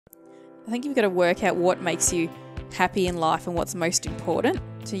I think you've got to work out what makes you happy in life and what's most important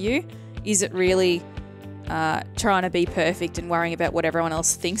to you. Is it really trying to be perfect and worrying about what everyone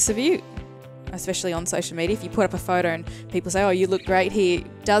else thinks of you, especially on social media? If you put up a photo and people say, oh, you look great here,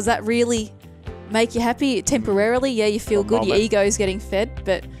 does that really make you happy temporarily? Yeah, you feel good, your ego's getting fed,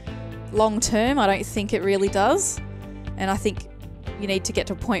 but long term, I don't think it really does. And I think you need to get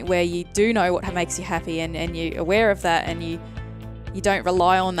to a point where you do know what makes you happy and you're aware of that, and you don't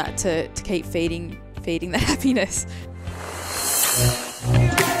rely on that to keep feeding that happiness.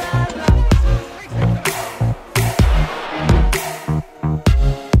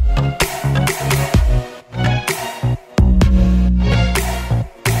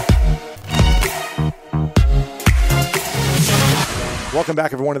 Welcome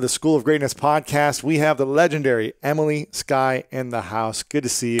back, everyone, to the School of Greatness podcast. We have the legendary Emily Skye in the house. Good to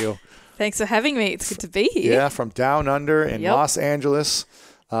see you. Thanks for having me. It's good to be here. Yeah, from down under in Los Angeles.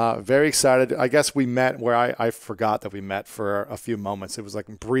 Very excited. I guess we met where I forgot that we met for a few moments. It was like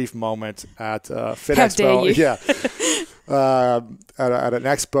a brief moment at Fit How Expo. dare you? Yeah. At an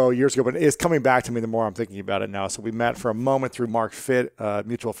expo years ago, but it's coming back to me the more I'm thinking about it now. So we met for a moment through Mark Fit, a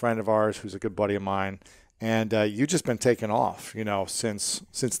mutual friend of ours who's a good buddy of mine. And you've just been taking off, since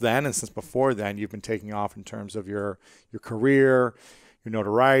then, and since before then, you've been taking off in terms of your career, your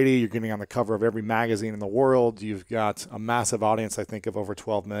notoriety. You're getting on the cover of every magazine in the world. You've got a massive audience, I think, of over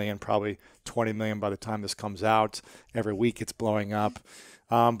 12 million, probably 20 million by the time this comes out. Every week it's blowing up.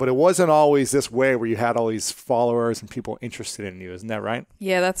 But it wasn't always this way where you had all these followers and people interested in you. Isn't that right?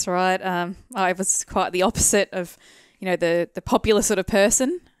 Yeah, that's right. I was quite the opposite of, the popular sort of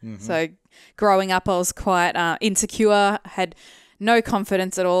person. Mm-hmm. So growing up, I was quite insecure, had no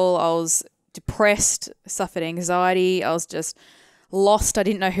confidence at all. I was depressed, suffered anxiety. I was just lost. I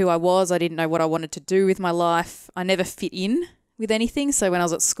didn't know who I was. I didn't know what I wanted to do with my life. I never fit in with anything. So when I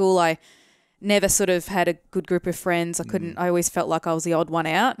was at school, I never sort of had a good group of friends. I always felt like I was the odd one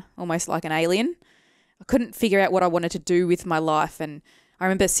out, almost like an alien. I couldn't figure out what I wanted to do with my life. And I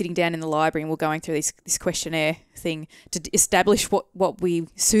remember sitting down in the library and we're going through this questionnaire thing to establish what we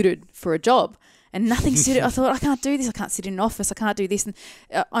suited for a job. And nothing suited. I thought, I can't do this. I can't sit in an office. I can't do this. And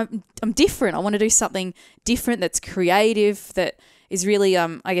I'm different. I want to do something different that's creative, that is really,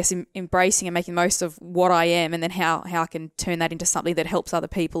 embracing and making the most of what I am, and then how I can turn that into something that helps other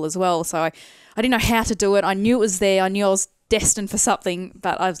people as well. So I didn't know how to do it. I knew it was there. I knew I was destined for something,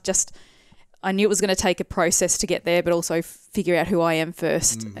 but I knew it was going to take a process to get there, but also figure out who I am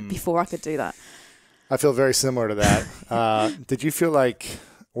first before I could do that. I feel very similar to that. Did you feel like,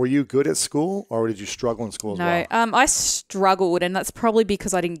 were you good at school or did you struggle in school as well? No, I struggled, and that's probably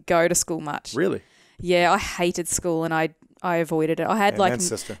because I didn't go to school much. Really? Yeah, I hated school and I avoided it. I had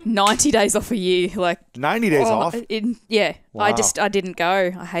 90 days off a year. 90 days off? Yeah. Wow. I didn't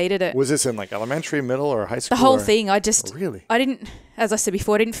go. I hated it. Was this in elementary, middle, or high school? The whole thing. Really? I didn't, as I said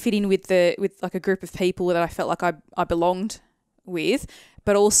before, I didn't fit in with a group of people that I felt like I belonged with,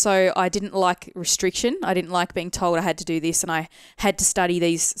 but also I didn't like restriction. I didn't like being told I had to do this and I had to study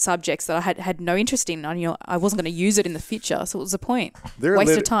these subjects that I had no interest in. I wasn't going to use it in the future, so what was the point?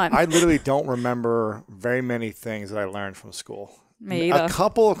 Waste of time. I literally don't remember very many things that I learned from school. Me either. A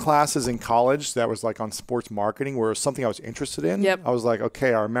couple of classes in college that was on sports marketing where it was something I was interested in. Yep. I was like,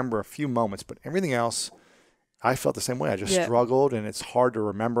 okay, I remember a few moments, but everything else, I felt the same way. I just struggled, and it's hard to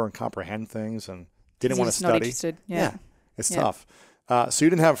remember and comprehend things, and didn't want to study. Not interested. Yeah. It's tough. So you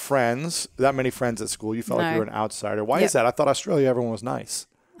didn't have that many friends at school. You felt like you were an outsider. Why is that? I thought Australia, everyone was nice.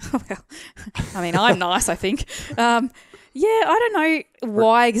 Well, I'm nice, I think. I don't know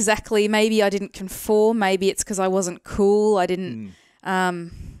why exactly. Maybe I didn't conform. Maybe it's because I wasn't cool. I didn't.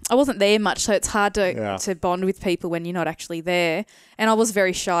 I wasn't there much, so it's hard to bond with people when you're not actually there. And I was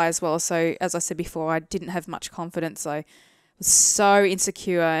very shy as well. So as I said before, I didn't have much confidence. I was so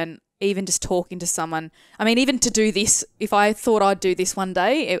insecure, and even just talking to someone. Even to do this, if I thought I'd do this one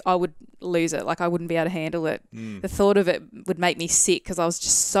day, I would lose it. I wouldn't be able to handle it. The thought of it would make me sick because I was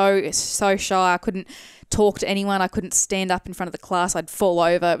just so shy. I couldn't talk to anyone. I couldn't stand up in front of the class. I'd fall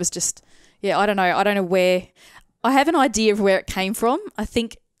over. It was just, I don't know. I don't know where. I have an idea of where it came from. I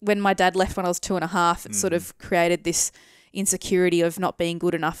think when my dad left when I was 2.5, it sort of created this insecurity of not being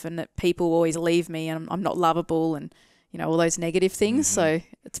good enough and that people always leave me and I'm not lovable and, all those negative things. So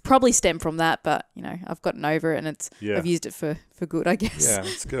it's probably stemmed from that, but, I've gotten over it and I've used it for good, I guess. Yeah,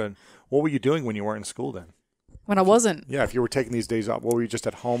 it's good. What were you doing when you weren't in school then? When I wasn't? Yeah, if you were taking these days off, were you just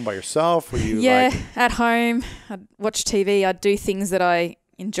at home by yourself? Were you at home. I'd watch TV. I'd do things that I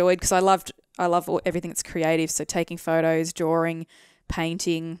enjoyed because I love everything that's creative. So taking photos, drawing,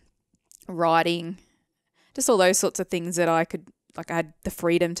 painting, writing, just all those sorts of things that I had the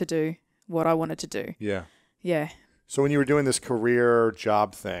freedom to do. what I wanted to do. Yeah. Yeah. So when you were doing this career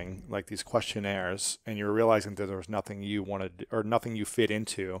job thing, like these questionnaires, and you were realizing that there was nothing you wanted or nothing you fit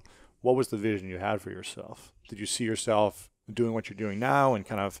into, what was the vision you had for yourself? Did you see yourself doing what you're doing now and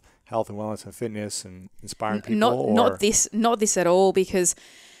kind of health and wellness and fitness and inspiring people? Not this at all, because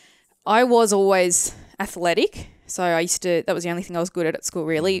I was always athletic. So that was the only thing I was good at school,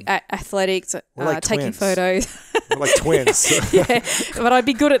 really. Athletics, like taking twins. photos. We're like twins. Yeah, but I'd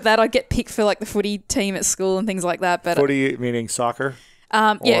be good at that. I'd get picked for like the footy team at school and things like that. But footy meaning soccer?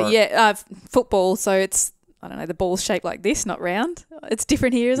 Football. So it's, I don't know, the ball's shaped like this, not round. It's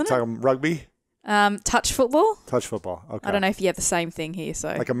different here, isn't it? Talking rugby? Touch football. Touch football. Okay. I don't know if you have the same thing here.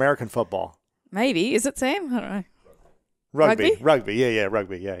 So like American football. Maybe. Is it, Sam? I don't know. Rugby. Yeah,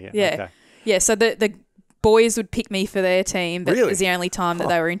 rugby. Yeah. Okay. Yeah, so the boys would pick me for their team. That was the only time that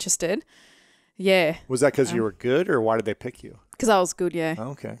they were interested. Yeah. Was that because you were good, or why did they pick you? Because I was good, yeah. Oh,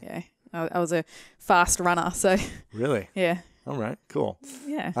 okay. Yeah. I was a fast runner, so. Really? Yeah. All right, cool.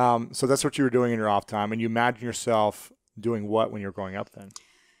 Yeah. So that's what you were doing in your off time, and you imagine yourself doing what when you were growing up then?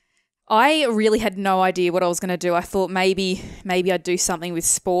 I really had no idea what I was going to do. I thought maybe I'd do something with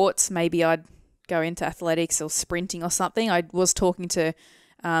sports. Maybe I'd go into athletics or sprinting or something. I was talking to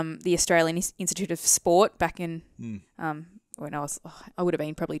the Australian Institute of Sport back in when I would have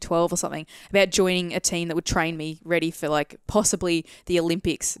been probably 12 or something, about joining a team that would train me ready for like possibly the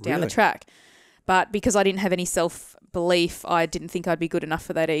Olympics down the track. But because I didn't have any self-belief, I didn't think I'd be good enough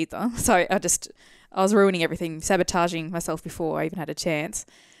for that either. So I was ruining everything, sabotaging myself before I even had a chance.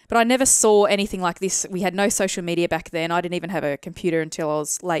 But I never saw anything like this. We had no social media back then. I didn't even have a computer until I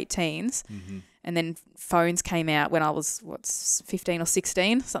was late teens. Mm-hmm. And then phones came out when I was, 15 or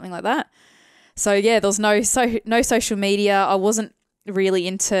 16, something like that. So, yeah, there was no social media. I wasn't really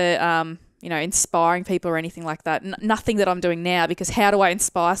into, inspiring people or anything like that. Nothing that I'm doing now, because how do I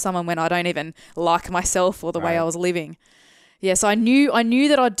inspire someone when I don't even like myself or the way I was living? Yeah, so I knew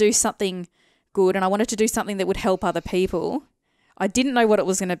that I'd do something good, and I wanted to do something that would help other people. I didn't know what it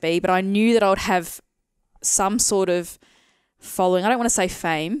was going to be, but I knew that I would have some sort of following. I don't want to say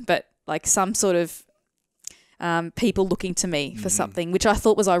fame, but like some sort of people looking to me for something, which I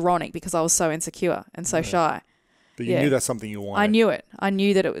thought was ironic because I was so insecure and so shy. But you knew that's something you wanted. I knew it. I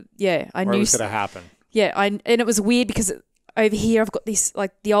knew that it would, I knew. It was going to happen. Yeah, and it was weird because over here I've got this,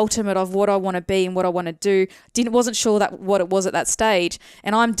 like the ultimate of what I want to be and what I want to do. Wasn't sure what it was at that stage.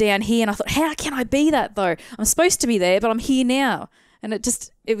 And I'm down here and I thought, how can I be that though? I'm supposed to be there, but I'm here now. And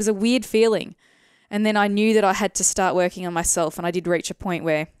it was a weird feeling. And then I knew that I had to start working on myself, and I did reach a point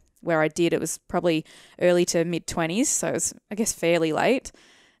where I did. It was probably early to mid-20s, so it was, I guess, fairly late.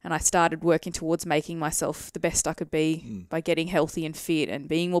 And I started working towards making myself the best I could be by getting healthy and fit and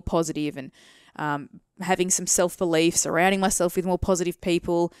being more positive and having some self-belief, surrounding myself with more positive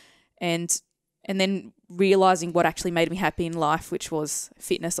people, and then realising what actually made me happy in life, which was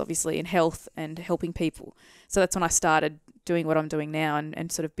fitness, obviously, and health and helping people. So that's when I started doing what I'm doing now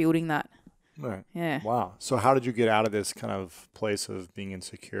and sort of building that. Right. Yeah. Wow. So how did you get out of this kind of place of being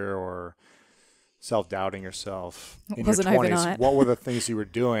insecure or self-doubting yourself in your 20s? Overnight. What were the things you were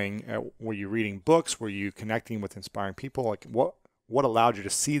doing? Were you reading books? Were you connecting with inspiring people? Like what allowed you to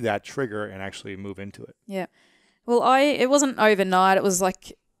see that trigger and actually move into it? Yeah. Well, it wasn't overnight. It was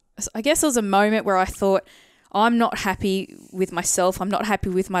like, I guess it was a moment where I thought, I'm not happy with myself. I'm not happy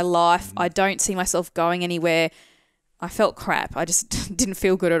with my life. I don't see myself going anywhere. I felt crap. I just didn't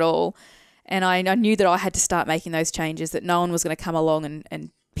feel good at all. And I knew that I had to start making those changes, that no one was going to come along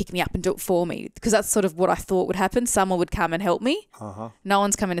and pick me up and do it for me, because that's sort of what I thought would happen. Someone would come and help me. No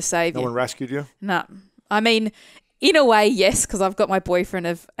one's coming to save you. No one rescued you? No. I mean, in a way, yes, because I've got my boyfriend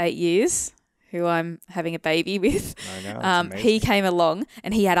of 8 years who I'm having a baby with. I know, he came along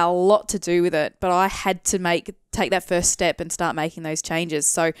and he had a lot to do with it, but I had to take that first step and start making those changes.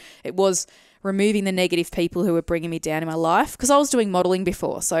 So it was removing the negative people who were bringing me down in my life, because I was doing modelling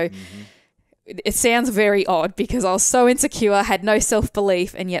before. So it sounds very odd because I was so insecure, had no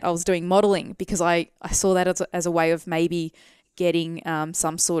self-belief, and yet I was doing modelling because I saw that as a way of maybe getting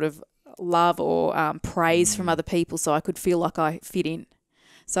some sort of love or praise from other people, so I could feel like I fit in.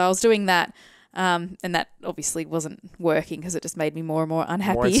 So I was doing that, and that obviously wasn't working because it just made me more and more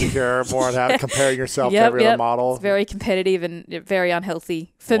unhappy. More insecure, more unhappy, comparing yourself to every other model. It's very competitive and very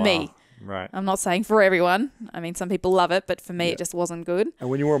unhealthy for me. Right. I'm not saying for everyone. I mean, some people love it, but for me, it just wasn't good. And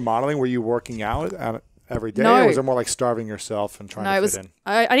when you were modeling, were you working out every day? No. Or was it more like starving yourself and trying to fit in?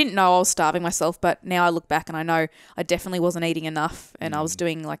 I didn't know I was starving myself, but now I look back and I know I definitely wasn't eating enough, and I was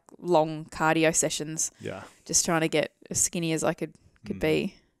doing like long cardio sessions. Yeah. Just trying to get as skinny as I could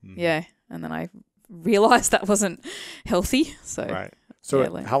be. Yeah. And then I realized that wasn't healthy. So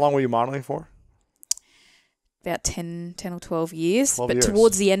So how long were you modeling for? About 10 or 12 years. 12 but years.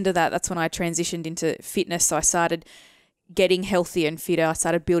 Towards the end of that, that's when I transitioned into fitness. So I started getting healthier and fitter. I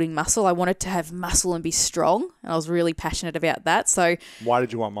started building muscle. I wanted to have muscle and be strong. And I was really passionate about that. So why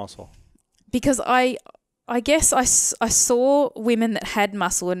did you want muscle? Because I guess I saw women that had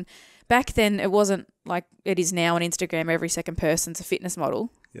muscle, and back then it wasn't like it is now on Instagram. Every second person's a fitness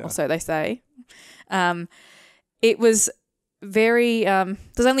model, or so they say. It was very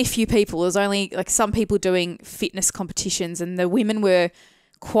there's only a few people. There's only like some people doing fitness competitions, and the women were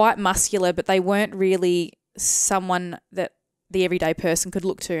quite muscular, but they weren't really someone that the everyday person could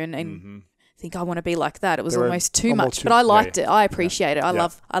look to and think, I want to be like that. It was almost too much, but I liked it. I appreciate it.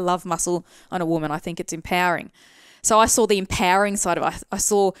 I love muscle on a woman. I think it's empowering. So I saw the empowering side of it. I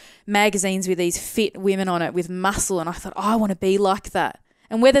saw magazines with these fit women on it with muscle, and I thought, I want to be like that.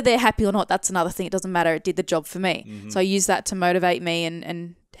 And whether they're happy or not, that's another thing. It doesn't matter. It did the job for me. So I used that to motivate me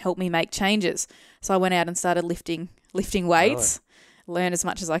and help me make changes. So I went out and started lifting weights, learned as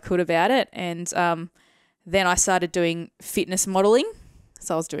much as I could about it, and then I started doing fitness modeling.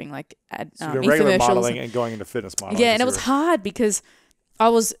 So I was doing like regular modeling and going into fitness modeling. Yeah, and it was hard because I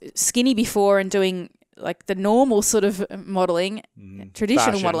was skinny before and doing like the normal sort of modeling,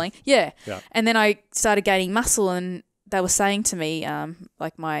 traditional Fashion. modeling. Yeah. And then I started gaining muscle, and they were saying to me,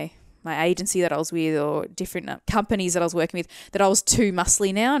 like my agency that I was with or different companies that I was working with, that I was too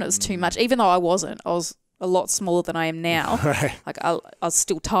muscly now and it was too much, even though I wasn't. I was a lot smaller than I am now. Right. Like I was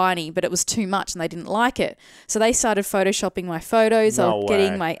still tiny, but it was too much and they didn't like it. So they started photoshopping my photos of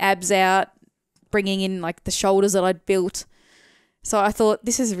getting my abs out, bringing in like the shoulders that I'd built. So I thought,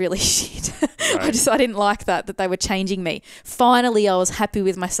 this is really shit. Right. I didn't like that they were changing me. Finally, I was happy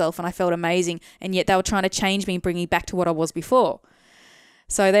with myself and I felt amazing, and yet they were trying to change me and bring me back to what I was before.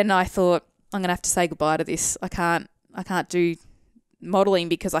 So then I thought, I'm going to have to say goodbye to this. I can't do modeling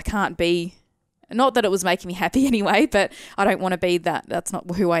because I can't be, not that it was making me happy anyway, but I don't want to be that. That's not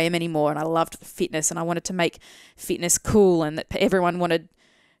who I am anymore. And I loved fitness and I wanted to make fitness cool, and that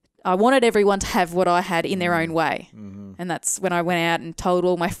I wanted everyone to have what I had in their own way. And that's when I went out and told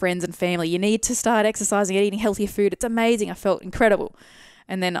all my friends and family, you need to start exercising and eating healthier food. It's amazing. I felt incredible.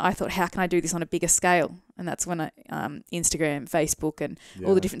 And then I thought, how can I do this on a bigger scale? And that's when Instagram, Facebook, and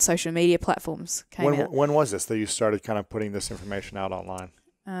all the different social media platforms came out. When was this that you started kind of putting this information out online?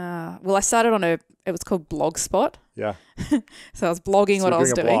 Well, I started on it was called Blogspot. Yeah. So I was blogging what I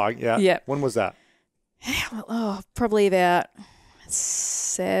was doing. Blog, yeah. Yeah. When was that? Probably about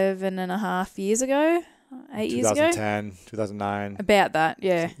 7.5 years ago, 8 years ago. 2010, 2009. About that,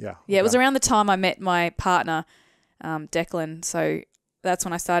 yeah. Yeah. Yeah, it was around the time I met my partner, Declan. So that's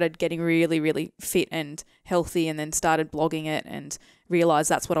when I started getting really, really fit and healthy, and then started blogging it and realised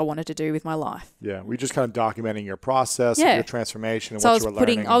that's what I wanted to do with my life. Yeah, we just kind of documenting your process, your transformation, and what you were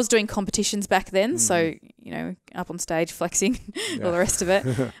learning. I was doing competitions back then, so, up on stage flexing, all the rest of it.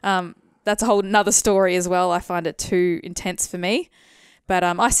 That's a whole nother story as well. I find it too intense for me. But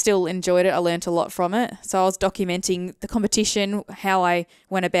I still enjoyed it. I learned a lot from it. So I was documenting the competition, how I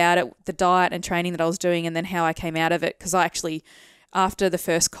went about it, the diet and training that I was doing, and then how I came out of it. Because I actually, after the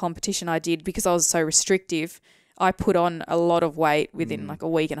first competition I did, because I was so restrictive, I put on a lot of weight within like a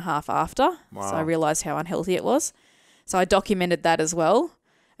week and a half after. Wow. So I realised how unhealthy it was. So I documented that as well.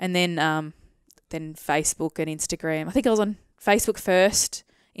 And then Facebook and Instagram. I think I was on Facebook first.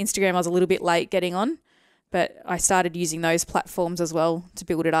 Instagram I was a little bit late getting on. But I started using those platforms as well to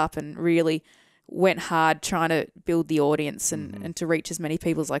build it up, and really went hard trying to build the audience and to reach as many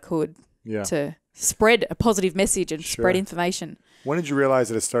people as I could to spread a positive message and spread information. When did you realize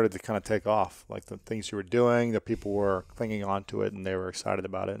that it started to kind of take off? Like the things you were doing, that people were clinging on to it and they were excited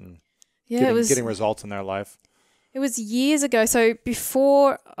about it and getting results in their life? It was years ago. So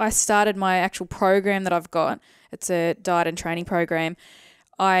before I started my actual program that I've got, it's a diet and training program,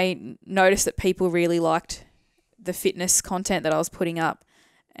 I noticed that people really liked the fitness content that I was putting up,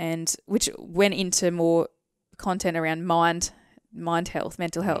 and which went into more content around mind health,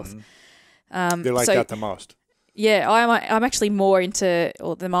 mental health. They like that the most. Yeah, I'm actually more into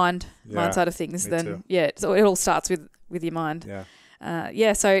the mind side of things than too. So it all starts with your mind.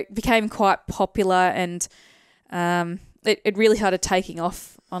 Yeah. So it became quite popular, and it really started taking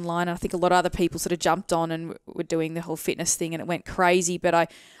off online. I think a lot of other people sort of jumped on and were doing the whole fitness thing, and it went crazy. But I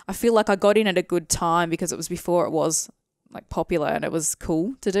feel like I got in at a good time because it was before it was like popular and it was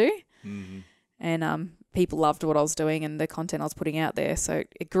cool to do. And people loved what I was doing and the content I was putting out there. So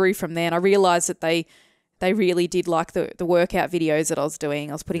it grew from there, and I realised that they really did like the workout videos that I was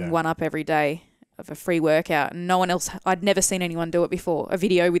doing. I was putting one up every day of a free workout, and no one else. I'd never seen anyone do it before. A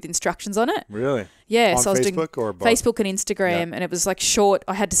video with instructions on it. Really? Yeah. On so I was Facebook doing or both? Facebook and Instagram, and it was like short.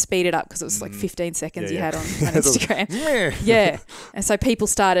 I had to speed it up because it was like 15 seconds you had on Instagram. Yeah. And so people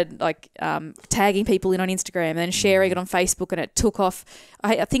started like tagging people in on Instagram and then sharing it on Facebook, and it took off.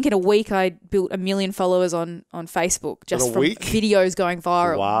 I think in a week I built 1 million followers on Facebook just from videos going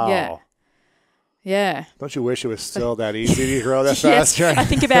viral. Wow. Yeah. Yeah. Don't you wish it was still that easy to grow that Yes, fast? I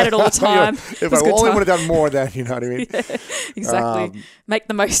think about it all the time. If I only would have done more, then you know what I mean. Yeah, exactly. Make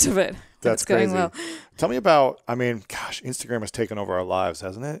the most of it. That's going crazy. well. Tell me about. I mean, gosh, Instagram has taken over our lives,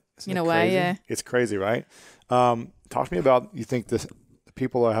 hasn't it? In a way, yeah. It's crazy, right? Talk to me about. You think the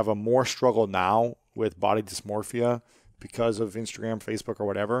people have a more struggle now with body dysmorphia because of Instagram, Facebook, or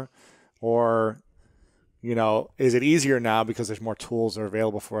whatever, or is it easier now because there's more tools that are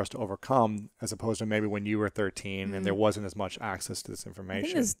available for us to overcome, as opposed to maybe when you were 13 and there wasn't as much access to this information? I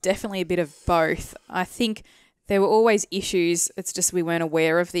think there's definitely a bit of both. I think there were always issues. It's just we weren't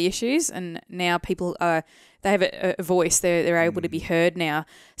aware of the issues, and now people they have a voice. They're able to be heard now.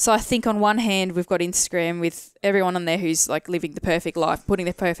 So I think on one hand we've got Instagram with everyone on there who's like living the perfect life, putting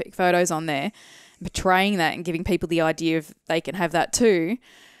their perfect photos on there, portraying that and giving people the idea of they can have that too.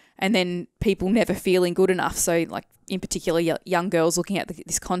 And then people never feeling good enough. So, like, in particular, young girls looking at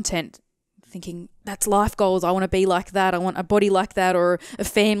this content thinking, that's life goals. I want to be like that. I want a body like that, or a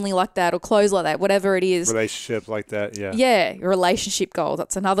family like that, or clothes like that, whatever it is. Relationship like that, yeah. Yeah, relationship goals.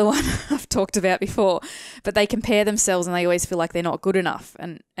 That's another one I've talked about before. But they compare themselves and they always feel like they're not good enough.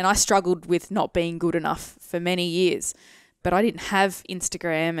 And I struggled with not being good enough for many years. But I didn't have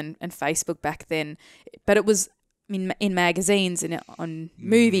Instagram and Facebook back then. But it was in magazines and on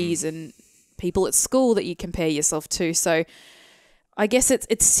movies and people at school that you compare yourself to. So I guess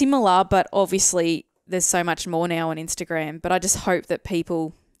it's similar, but obviously there's so much more now on Instagram. But I just hope that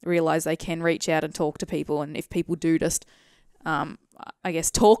people realise they can reach out and talk to people. And if people do just, I guess,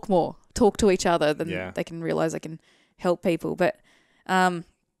 talk to each other, then they can realise they can help people. But I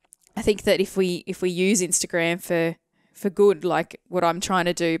think that if we use Instagram for good, like what I'm trying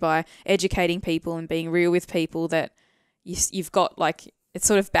to do by educating people and being real with people, that you've got like, it's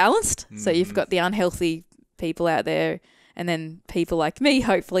sort of balanced. So you've got the unhealthy people out there, and then people like me,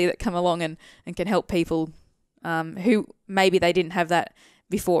 hopefully, that come along and can help people who maybe they didn't have that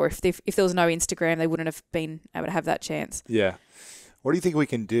before. If there was no Instagram, they wouldn't have been able to have that chance. Yeah. What do you think we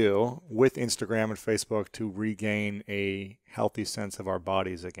can do with Instagram and Facebook to regain a healthy sense of our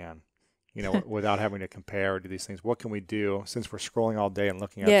bodies again? Without having to compare or do these things. What can we do since we're scrolling all day and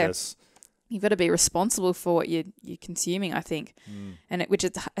looking at this? You've got to be responsible for what you're consuming, I think. And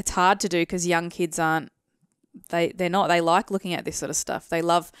it's hard to do because young kids aren't. They're not. They like looking at this sort of stuff. They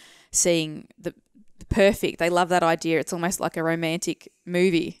love seeing the perfect. They love that idea. It's almost like a romantic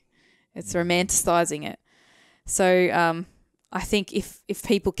movie. It's romanticizing it. So I think if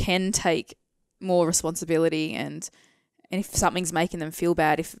people can take more responsibility and if something's making them feel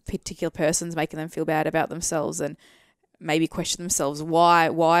bad, if a particular person's making them feel bad about themselves, and maybe question themselves, why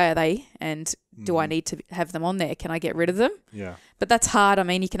are they, and do I need to have them on there? Can I get rid of them? Yeah. But that's hard. I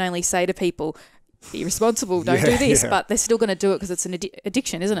mean, you can only say to people, be responsible, don't do this, but they're still going to do it because it's an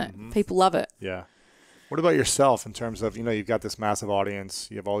addiction, isn't it? People love it. Yeah. What about yourself in terms of, you've got this massive audience,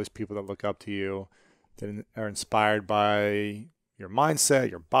 you have all these people that look up to you, that are inspired by your mindset,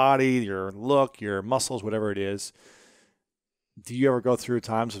 your body, your look, your muscles, whatever it is. Do you ever go through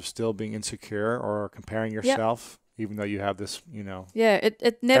times of still being insecure or comparing yourself, even though you have this, Yeah,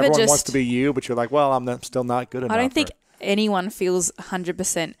 it never everyone wants to be you, but you're like, well, I'm still not good enough. I don't think anyone feels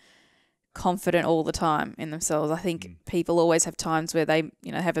 100% confident all the time in themselves. I think people always have times where they,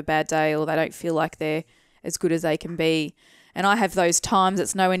 have a bad day or they don't feel like they're as good as they can be. And I have those times.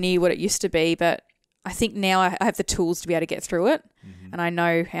 It's nowhere near what it used to be, but I think now I have the tools to be able to get through it, and I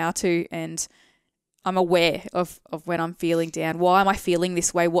know how to, and I'm aware of when I'm feeling down. Why am I feeling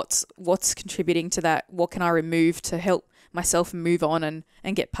this way? What's contributing to that? What can I remove to help myself move on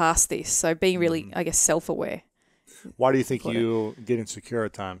and get past this? So being really, I guess, self-aware. Why do you think you get insecure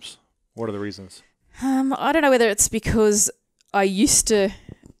at times? What are the reasons? I don't know whether it's because I used to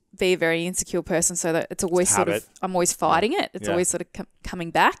be a very insecure person, so that it's always I'm always fighting it. It's always sort of coming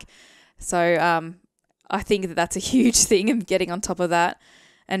back. So I think that's a huge thing, and getting on top of that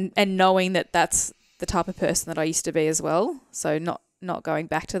and knowing that that's the type of person that I used to be as well. So not going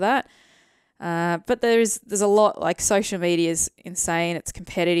back to that. But there's a lot, like, social media is insane. It's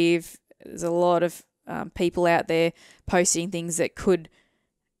competitive. There's a lot of people out there posting things that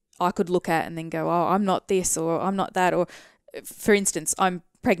I could look at and then go, oh, I'm not this or I'm not that. Or for instance, I'm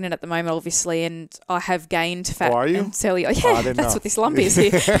pregnant at the moment, obviously, and I have gained fat are you? and cellulite. Oh, I Yeah, didn't that's know. what this lump is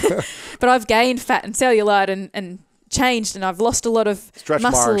here. But I've gained fat and cellulite and changed, and I've lost a lot of Stretch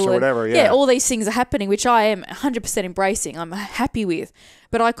muscle marks or and- whatever. Yeah. all these things are happening, which I am 100% embracing. I'm happy with.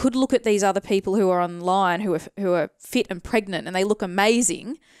 But I could look at these other people who are online who are fit and pregnant, and they look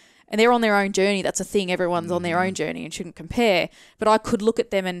amazing. And they're on their own journey. That's a thing. Everyone's on their own journey and shouldn't compare. But I could look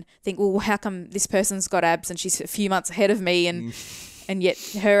at them and think, well, how come this person's got abs and she's a few months ahead of me, and yet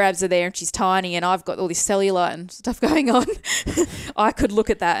her abs are there and she's tiny and I've got all this cellulite and stuff going on. I could look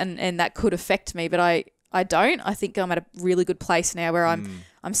at that and that could affect me, but I don't. I think I'm at a really good place now where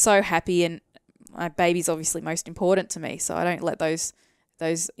I'm so happy, and my baby's obviously most important to me. So I don't let those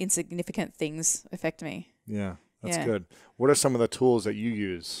insignificant things affect me. Yeah. That's Yeah. good. What are some of the tools that you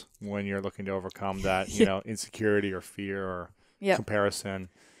use when you're looking to overcome that, insecurity or fear or comparison?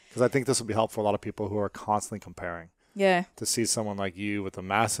 Because I think this will be helpful for a lot of people who are constantly comparing. Yeah. To see someone like you with a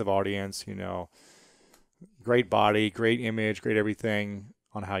massive audience, great body, great image, great everything,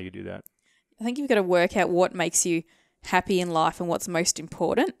 on how you do that. I think you've got to work out what makes you happy in life and what's most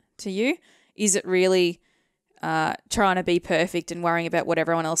important to you. Is it really trying to be perfect and worrying about what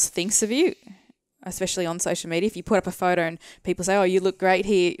everyone else thinks of you? Especially on social media, if you put up a photo and people say, oh, you look great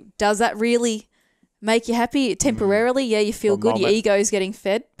here, does that really make you happy temporarily? Yeah, you feel good, your ego's getting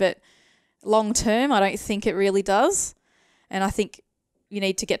fed, but long term, I don't think it really does. And I think you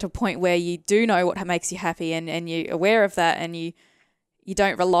need to get to a point where you do know what makes you happy, and you're aware of that, and you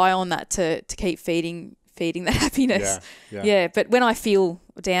don't rely on that to keep feeding that happiness. Yeah. But when I feel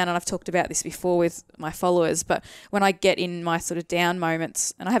down, and I've talked about this before with my followers, but when I get in my sort of down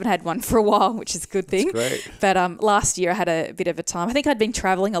moments, and I haven't had one for a while, which is a good thing. That's great. But last year I had a bit of a time. I think I'd been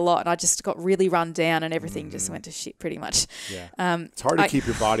traveling a lot, and I just got really run down, and everything just went to shit pretty much. Yeah. It's hard to keep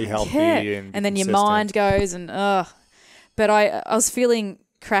your body healthy. And then your mind goes and But I was feeling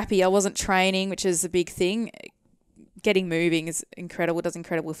crappy. I wasn't training, which is a big thing. Getting moving is incredible. It does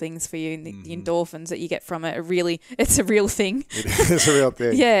incredible things for you, and the endorphins that you get from it it's a real thing. It is a real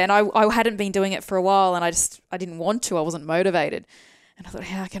thing. Yeah, and I hadn't been doing it for a while, and I didn't want to. I wasn't motivated. And I thought,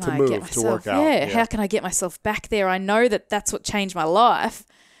 how can I get myself how can I get myself back there? I know that that's what changed my life,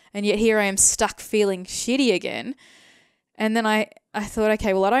 and yet here I am stuck feeling shitty again. And then I thought,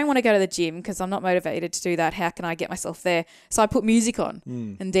 okay, well, I don't want to go to the gym because I'm not motivated to do that. How can I get myself there? So I put music on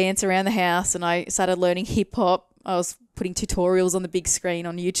and dance around the house, and I started learning hip hop. I was putting tutorials on the big screen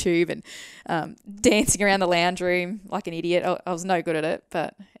on YouTube and dancing around the lounge room like an idiot. I was no good at it,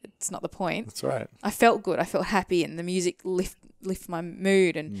 but it's not the point. That's right. I felt good. I felt happy, and the music lift my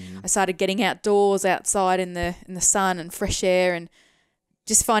mood. And I started getting outdoors, outside in the sun and fresh air, and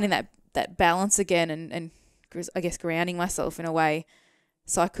just finding that balance again, and I guess grounding myself in a way,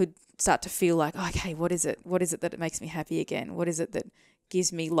 so I could start to feel like, okay, what is it? What is it that makes me happy again? What is it that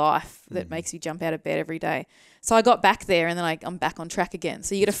gives me life, that makes me jump out of bed every day? So I got back there, and then I'm back on track again.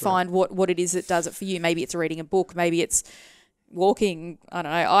 So you got to find what it is that does it for you. Maybe it's reading a book. Maybe it's walking, I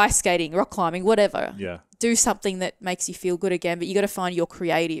don't know, ice skating, rock climbing, whatever. Yeah. Do something that makes you feel good again, but you got to find your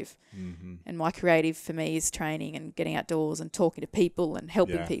creative. And my creative for me is training and getting outdoors and talking to people and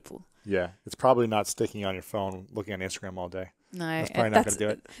helping people. Yeah. It's probably not sticking on your phone, looking on Instagram all day. No, that's probably not going to do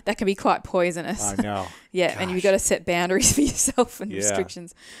it. That can be quite poisonous. I know. Yeah, and you've got to set boundaries for yourself and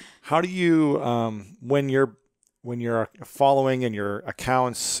restrictions. How do you, when you're following and your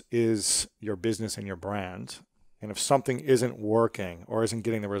accounts is your business and your brand, and if something isn't working or isn't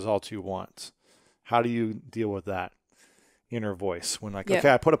getting the results you want, how do you deal with that inner voice when okay,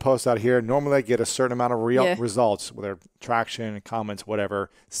 I put a post out here. Normally I get a certain amount of results, whether traction, comments, whatever,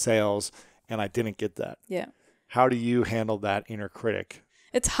 sales, and I didn't get that. Yeah. How do you handle that inner critic?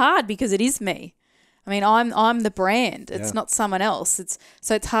 It's hard because it is me. I mean, I'm the brand. It's not someone else.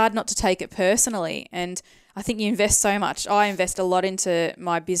 So it's hard not to take it personally. And I think you invest so much. I invest a lot into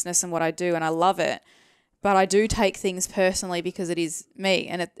my business and what I do, and I love it. But I do take things personally because it is me,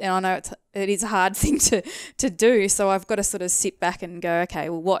 and I know it is a hard thing to do. So I've got to sort of sit back and go, okay,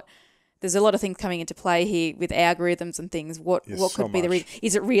 well, there's a lot of things coming into play here with algorithms and things. What could be the reason?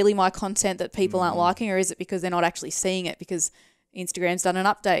 Is it really my content that people aren't liking, or is it because they're not actually seeing it because Instagram's done an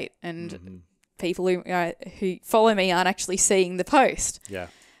update and people who follow me aren't actually seeing the post? Yeah.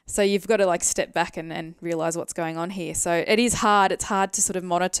 So you've got to step back and realize what's going on here. So it is hard. It's hard to sort of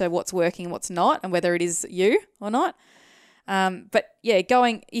monitor what's working and what's not, and whether it is you or not. But yeah,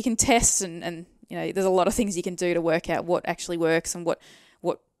 you can test and there's a lot of things you can do to work out what actually works and what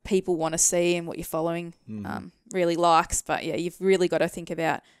people want to see and what you're following really likes. But yeah, you've really got to think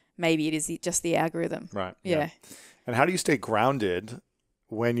about maybe it is just the algorithm. Right. Yeah. And how do you stay grounded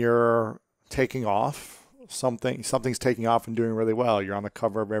when you're taking off something's taking off and doing really well. You're on the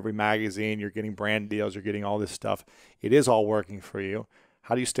cover of every magazine. You're getting brand deals. You're getting all this stuff. It is all working for you.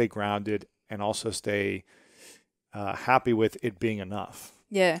 How do you stay grounded and also stay happy with it being enough?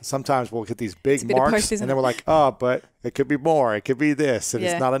 Yeah. Sometimes we'll get these big marks, and then we're like, oh, but it could be more. It could be this, and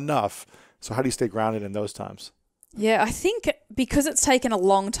it's not enough. So how do you stay grounded in those times? Yeah, I think because it's taken a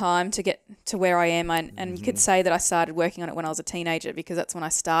long time to get to where I am, and you could say that I started working on it when I was a teenager, because that's when I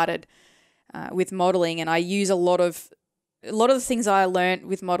started with modelling, and I use a lot of the things I learned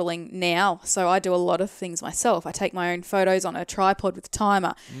with modelling now. So I do a lot of things myself. I take my own photos on a tripod with a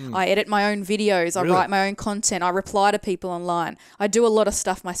timer. I edit my own videos. I write my own content. I reply to people online. I do a lot of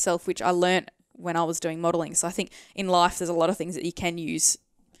stuff myself, which I learnt when I was doing modelling. So I think in life there's a lot of things that you can use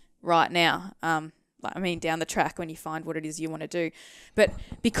right now. Down the track when you find what it is you want to do. But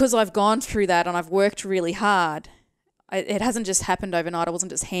because I've gone through that and I've worked really hard, it hasn't just happened overnight. I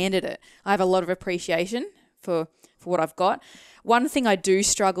wasn't just handed it. I have a lot of appreciation for what I've got. One thing I do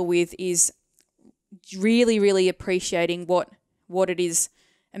struggle with is really, really appreciating what it is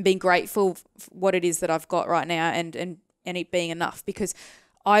and being grateful for what it is that I've got right now and it being enough, because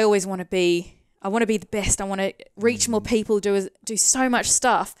I always want to be the best. I want to reach more people, do so much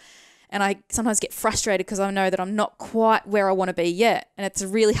stuff. And I sometimes get frustrated because I know that I'm not quite where I want to be yet. And it's a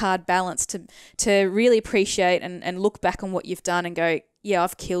really hard balance to really appreciate and look back on what you've done and go, yeah,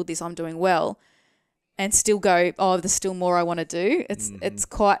 I've killed this, I'm doing well. And still go, oh, there's still more I want to do. It's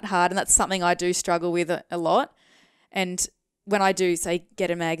quite hard. And that's something I do struggle with a lot. And when I do, say,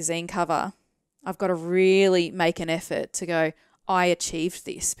 get a magazine cover, I've got to really make an effort to go, I achieved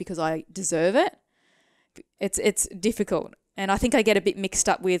this because I deserve it. It's difficult. And I think I get a bit mixed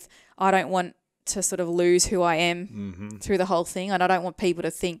up with, I don't want to sort of lose who I am through the whole thing. And I don't want people to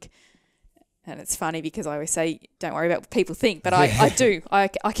think, and it's funny because I always say, don't worry about what people think, but I do. I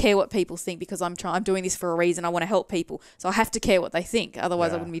care what people think because I'm doing this for a reason. I want to help people. So I have to care what they think.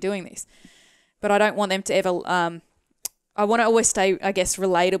 Otherwise I wouldn't be doing this. But I don't want them to ever, I want to always stay, I guess,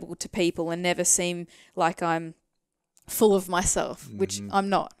 relatable to people and never seem like I'm full of myself, which I'm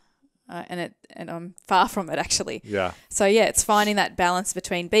not. And I'm far from it, actually. Yeah. So, yeah, it's finding that balance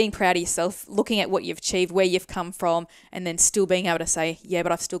between being proud of yourself, looking at what you've achieved, where you've come from, and then still being able to say, yeah,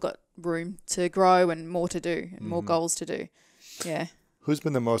 but I've still got room to grow and more to do and more goals to do. Yeah. Who's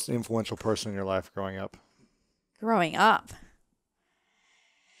been the most influential person in your life growing up? Growing up?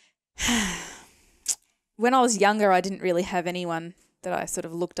 When I was younger, I didn't really have anyone that I sort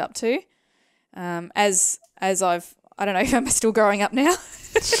of looked up to. I don't know if I'm still growing up now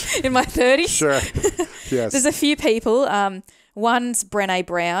in my 30s. Sure. Yes. There's a few people. One's Brené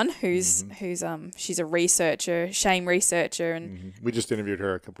Brown, who's she's a researcher, shame researcher, and we just interviewed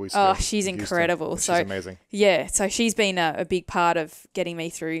her a couple weeks ago. Oh, she's incredible. She's amazing. Yeah, so she's been a big part of getting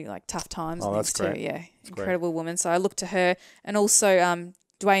me through like tough times. Oh, that's great. Too. Yeah, that's incredible woman. So I look to her, and also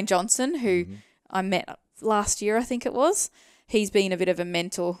Dwayne Johnson, who I met last year, I think it was. He's been a bit of a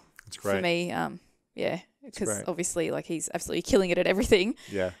mentor for me. Because obviously, like, he's absolutely killing it at everything.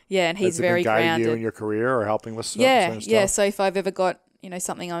 Yeah. Yeah, and he's very grounded. Guided you in your career or helping with certain stuff? Yeah. So if I've ever got,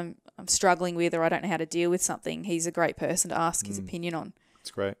 something I'm struggling with or I don't know how to deal with something, he's a great person to ask his opinion on.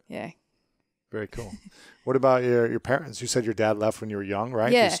 That's great. Yeah. Very cool. What about your parents? You said your dad left when you were young,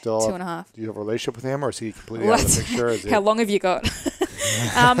 right? Yeah, 2.5. Do you have a relationship with him, or is he completely out of the picture? How long have you got?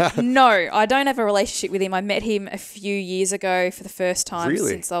 No, I don't have a relationship with him. I met him a few years ago for the first time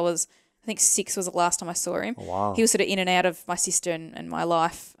since I was... I think 6 was the last time I saw him. Oh, wow. He was sort of in and out of my sister and my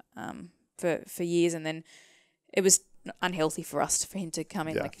life for years, and then it was unhealthy for him to come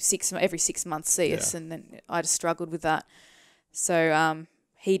in every 6 months see us, and then I just struggled with that. So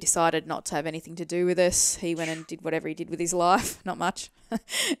he decided not to have anything to do with us. He went and did whatever he did with his life, not much.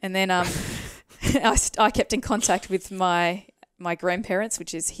 And then I kept in contact with my grandparents,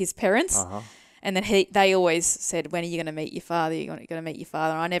 which is his parents. And then they always said, when are you going to meet your father? You're going to meet your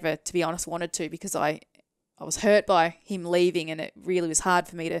father. And I never, to be honest, wanted to, because I was hurt by him leaving, and it really was hard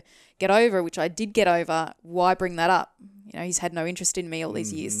for me to get over, which I did get over. Why bring that up? He's had no interest in me all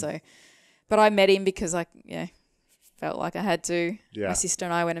these years. So, but I met him because I felt like I had to. Yeah. My sister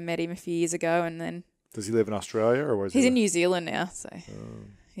and I went and met him a few years ago, and then. Does he live in Australia, or was he's in New Zealand now? So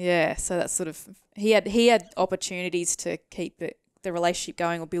yeah, so that's sort of he had opportunities to keep the relationship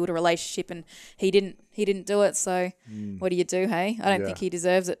going or build a relationship, and he didn't do it. So what do you do? Hey, I don't think he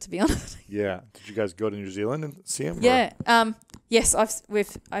deserves it, to be honest. Yeah. Did you guys go to New Zealand and see him? Yeah. Yes,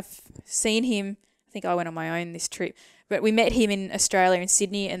 I've seen him. I think I went on my own this trip, but we met him in Australia, in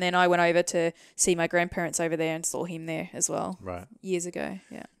Sydney, and then I went over to see my grandparents over there and saw him there as well. Right. Years ago.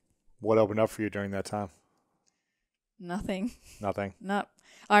 Yeah. What opened up for you during that time? Nothing. Nothing. No.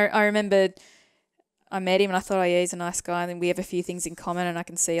 I remembered I met him and I thought, oh yeah, he's a nice guy, and then we have a few things in common, and I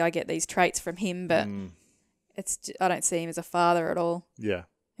can see I get these traits from him, but I don't see him as a father at all. Yeah.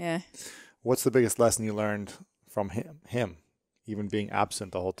 Yeah. What's the biggest lesson you learned from him, even being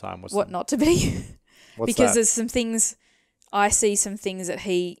absent the whole time? What not to be. Because there's some things, I see some things that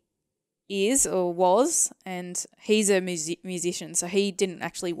he is or was, and he's a musician, so he didn't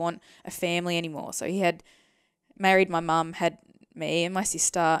actually want a family anymore. So he had married my mum, had me and my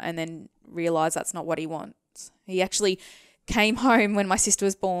sister, and then realised that's not what he wants. He actually came home when my sister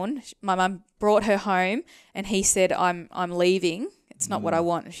was born. My mum brought her home, and he said, I'm leaving. It's not what I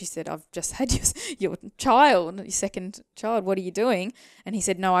want. And she said, I've just had your child, your second child. What are you doing? And he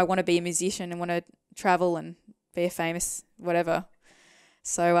said, no, I want to be a musician and want to travel and be a famous whatever.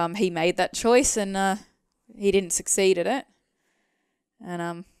 So he made that choice, and he didn't succeed at it.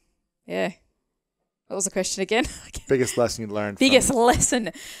 And yeah. What was the question again? Biggest lesson you learned?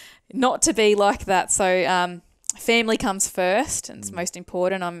 Lesson, not to be like that. So family comes first, and it's most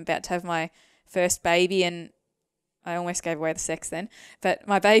important. I'm about to have my first baby, and I almost gave away the sex then, but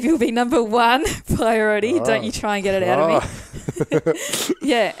my baby will be number one priority. Oh. Don't you try and get it out of me.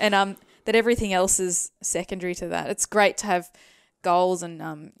 Yeah, and that everything else is secondary to that. It's great to have goals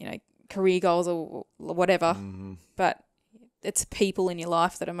and career goals or whatever, but it's people in your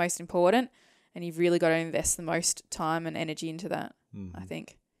life that are most important. And you've really got to invest the most time and energy into that, I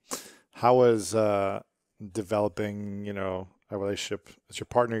think. How was developing, a relationship? As your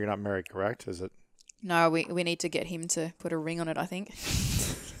partner, you're not married, correct? Is it? No, we need to get him to put a ring on it, I think.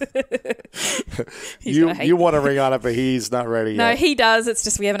 You want a ring on it, but he's not ready yet. No, he does. It's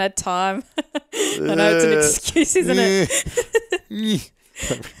just we haven't had time. I know it's an excuse, isn't it?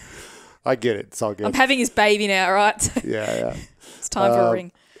 I get it. It's all good. I'm having his baby now, right? Yeah. It's time for a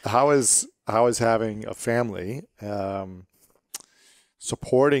ring. How is having a family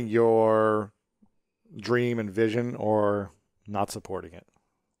supporting your dream and vision, or not supporting it?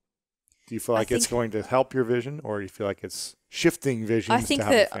 Do you feel like it's going to help your vision, or do you feel like it's shifting visions to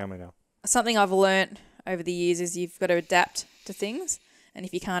have a family now? Something I've learned over the years is you've got to adapt to things, and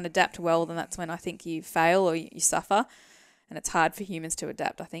if you can't adapt well, then that's when I think you fail or you suffer, and it's hard for humans to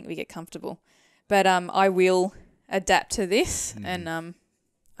adapt. I think we get comfortable. But I will adapt to this, and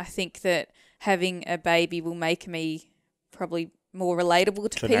I think that having a baby will make me probably more relatable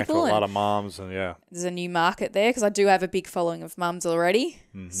to connect people. With a lot of moms, and there's a new market there because I do have a big following of mums already.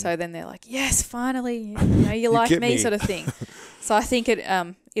 So then they're like, yes, finally, you like me, sort of thing. So I think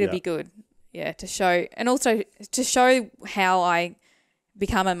it'll be good, to show, and also to show how I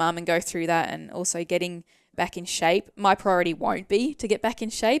become a mum and go through that, and also getting back in shape. My priority won't be to get back in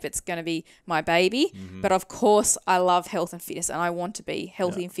shape. It's going to be my baby. But of course, I love health and fitness, and I want to be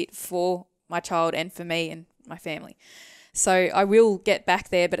healthy and fit for my child and for me and my family. So I will get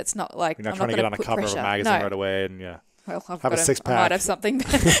back there, but it's not like you're not I'm trying not to get on a put cover pressure. of a magazine right away, and well, have a six pack. I might have something. You're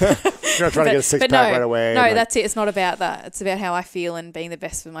not trying to get a six pack right away. No, that's it. It's not about that. It's about how I feel and being the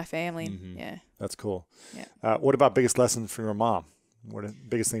best for my family. Yeah, that's cool. Yeah. What about biggest lessons from your mom? What are the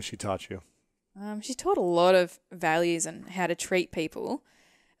biggest things she taught you? She taught a lot of values and how to treat people.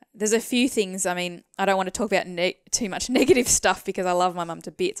 There's a few things. I mean, I don't want to talk about too much negative stuff because I love my mum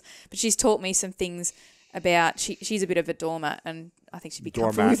to bits. But she's taught me some things about. She's a bit of a doormat, and I think she'd be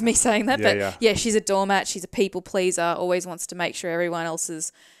comfortable with me saying that. But she's a doormat. She's a people pleaser. Always wants to make sure everyone else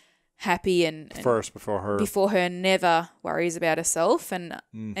is happy and first before her. Before her, never worries about herself. And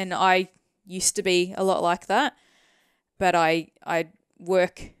I used to be a lot like that, but I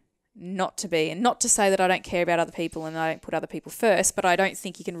work not to be, and not to say that I don't care about other people and I don't put other people first, but I don't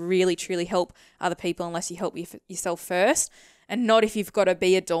think you can really truly help other people unless you help yourself first, and not if you've got to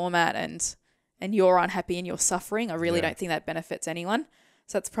be a doormat and you're unhappy and you're suffering. I really don't think that benefits anyone.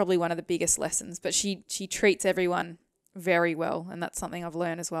 So that's probably one of the biggest lessons. But she treats everyone very well, and that's something I've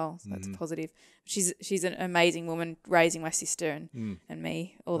learned as well. So that's positive. She's an amazing woman, raising my sister and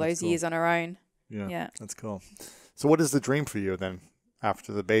me all those years on her own. Yeah, that's cool. So what is the dream for you then?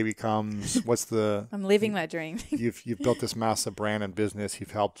 After the baby comes, what's the... I'm living my dream. You've built this massive brand and business. You've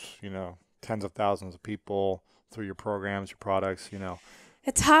helped, tens of thousands of people through your programs, your products,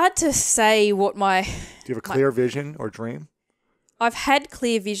 It's hard to say what my... Do you have a clear vision or dream? I've had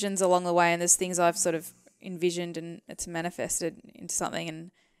clear visions along the way, and there's things I've sort of envisioned and it's manifested into something,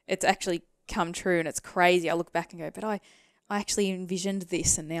 and it's actually come true, and it's crazy. I look back and go, but I actually envisioned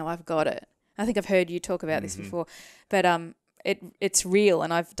this and now I've got it. I think I've heard you talk about this before, but it's real,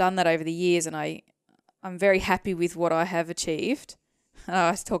 and I've done that over the years, and I'm very happy with what I have achieved.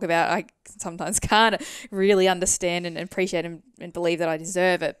 I talk about I sometimes can't really understand and appreciate and believe that I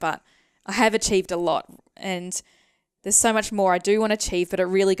deserve it, but I have achieved a lot, and there's so much more I do want to achieve, but it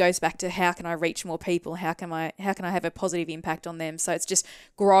really goes back to how can I reach more people? How can I have a positive impact on them? So it's just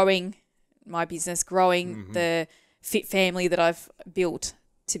growing my business, growing the fit family that I've built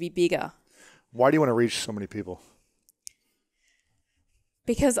to be bigger. Why do you want to reach so many people?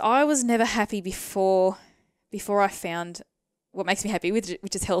 Because I was never happy before I found what makes me happy,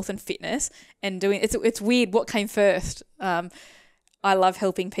 which is health and fitness, and doing. It's weird what came first. I love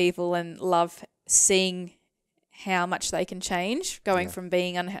helping people and love seeing how much they can change, going from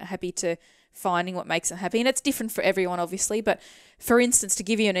being unhappy to finding what makes them happy. And it's different for everyone, obviously. But for instance, to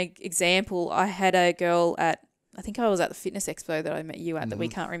give you an example, I had a girl I think I was at the fitness expo that I met you at that we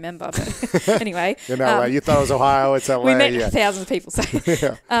can't remember. But anyway. You thought it was Ohio, it's LA. We met thousands of people.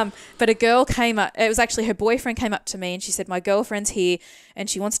 So. But a girl came up, it was actually her boyfriend came up to me and she said, my girlfriend's here and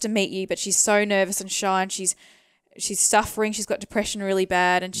she wants to meet you, but she's so nervous and shy and she's suffering. She's got depression really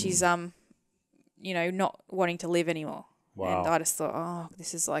bad and she's, not wanting to live anymore. Wow. And I just thought,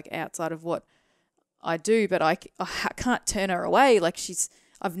 this is like outside of what I do, but I can't turn her away. Like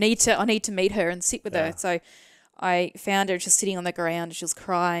I need to meet her and sit with her. So I found her just sitting on the ground and she was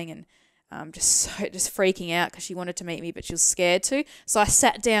crying and just freaking out because she wanted to meet me, but she was scared to. So I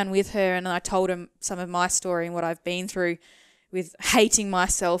sat down with her and I told her some of my story and what I've been through with hating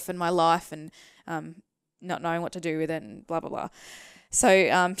myself and my life and not knowing what to do with it and blah, blah, blah.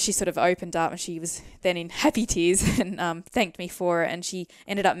 So she sort of opened up and she was then in happy tears and thanked me for it. And she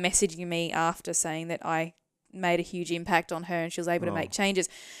ended up messaging me after saying that I made a huge impact on her and she was able to make changes.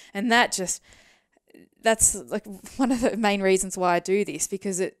 And that's like one of the main reasons why I do this,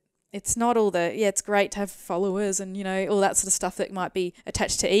 because it's not all it's great to have followers and, all that sort of stuff that might be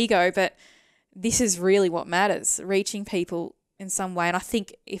attached to ego, but this is really what matters, reaching people in some way. And I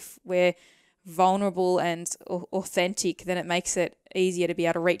think if we're vulnerable and authentic, then it makes it easier to be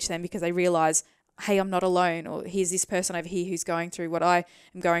able to reach them because they realise, hey, I'm not alone, or here's this person over here who's going through what I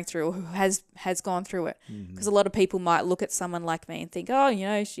am going through or who has gone through it. Because a lot of people might look at someone like me and think,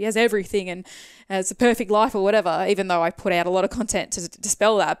 she has everything and has a perfect life or whatever, even though I put out a lot of content to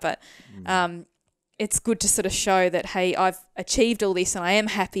dispel that. But it's good to sort of show that, hey, I've achieved all this and I am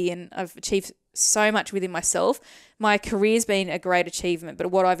happy and I've achieved so much within myself. My career's been a great achievement,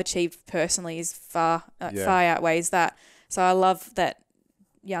 but what I've achieved personally is far outweighs that. So I love that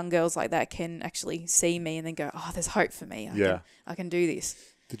young girls like that can actually see me and then go, there's hope for me. I can do this.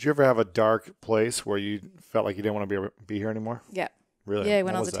 Did you ever have a dark place where you felt like you didn't want to be here anymore? Yeah. Really? Yeah,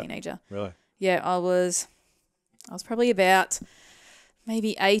 when I was a teenager. Really? Yeah, I was probably about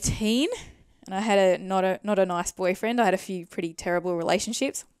maybe 18 and I had not a nice boyfriend. I had a few pretty terrible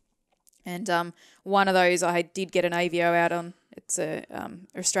relationships. And one of those I did get an AVO out on. It's a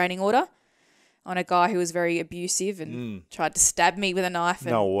restraining order on a guy who was very abusive and tried to stab me with a knife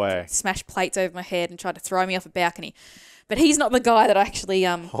and no way. Smash plates over my head and tried to throw me off a balcony. But he's not the guy that I actually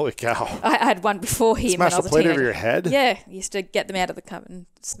holy cow. I had one before him. Smash a plate over your head? Yeah. He used to get them out of the cup and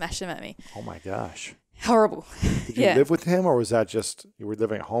smash them at me. Oh my gosh. Horrible. Did you live with him or was that just you were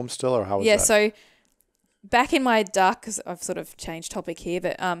living at home still or how was that? Yeah, so back in my dark, because I've sort of changed topic here,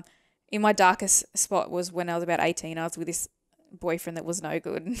 but in my darkest spot was when I was about 18. I was with this boyfriend that was no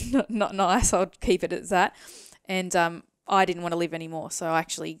good, not nice. I'll keep it as that. And I didn't want to live anymore. So I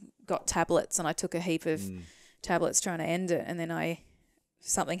actually got tablets and I took a heap of tablets trying to end it. And then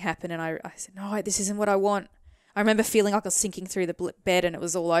something happened and I said, no, this isn't what I want. I remember feeling like I was sinking through the bed and it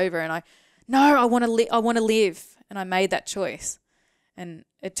was all over. And I want to live. And I made that choice. And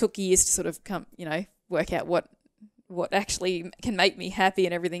it took years to sort of work out what actually can make me happy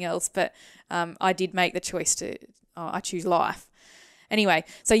and everything else. But I did make the choice I choose life. Anyway,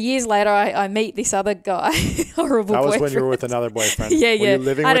 so years later, I meet this other guy, horrible boyfriend. That was when you were with another boyfriend. Yeah. Were you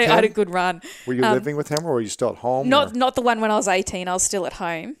living with him? I had a good run. Were you living with him or were you still at home? Not the one when I was 18. I was still at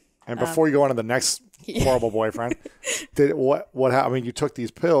home. And before you go on to the next horrible boyfriend, what happened? I mean, you took these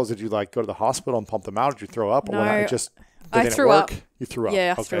pills. Did you go to the hospital and pump them out? Did you throw up? No, or I threw up. You threw up?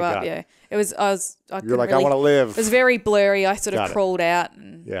 Yeah, I threw up, yeah. It was, You're like, I want to live. It was very blurry. I sort of crawled out.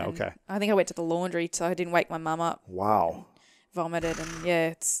 And I think I went to the laundry, so I didn't wake my mum up. Wow. Vomited, and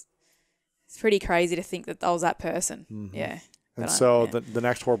it's pretty crazy to think that I was that person. Mm-hmm. Yeah. And so the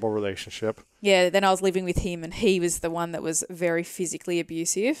next horrible relationship. Yeah, then I was living with him, and he was the one that was very physically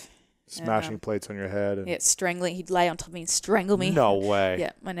abusive. Smashing plates on your head. And strangling. He'd lay on top of me and strangle me. No way.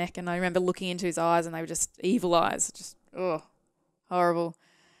 Yeah, my neck. And I remember looking into his eyes, and they were just evil eyes. Just, horrible.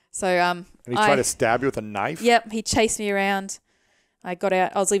 So and he tried to stab you with a knife? Yep, he chased me around. I got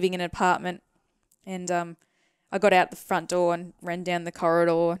out. I was living in an apartment, and I got out the front door and ran down the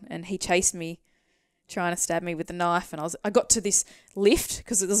corridor, and he chased me trying to stab me with the knife, and I got to this lift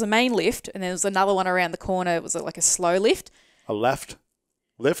because there was a main lift, and there was another one around the corner. It was like a slow lift. A lift,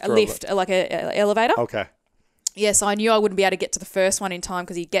 like a elevator. Okay. Yeah, so I knew I wouldn't be able to get to the first one in time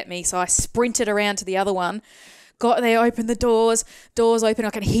because he'd get me. So I sprinted around to the other one, got there, opened the doors open. I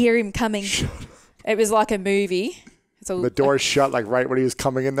could hear him coming. It was like a movie. So the door's shut like right when he was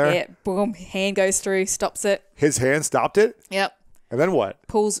coming in there? Yeah, boom, hand goes through, stops it. His hand stopped it? Yep. And then what?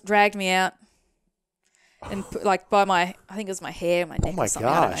 Dragged me out. And like by I think it was my hair, my neck or something.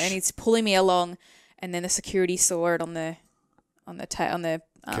 I don't know. And he's pulling me along, and then the security saw it on the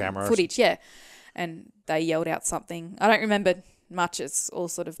Cameras. footage. Yeah. And they yelled out something. I don't remember much. It's all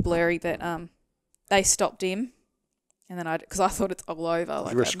sort of blurry, but they stopped him, and then because I thought it's all over.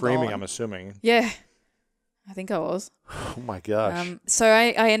 Like you were screaming, I'm assuming. Yeah, I think I was. Oh my gosh. So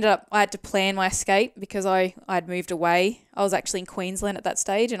I ended up. I had to plan my escape because I'd moved away. I was actually in Queensland at that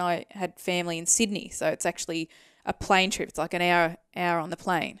stage, and I had family in Sydney. So it's actually a plane trip. It's like an hour on the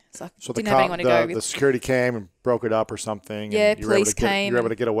plane. So didn't have anyone to go with. The security came and broke it up or something. Yeah, and police came. You were able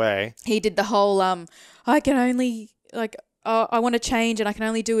to get away. He did the whole I can only I want to change, and I can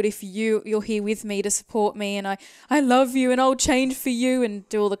only do it if you're here with me to support me, and I love you, and I'll change for you, and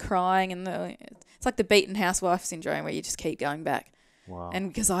do all the crying, and it's like the beaten housewife syndrome where you just keep going back. Wow. And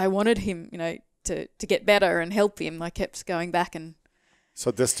because I wanted him, to get better and help him, I kept going back. And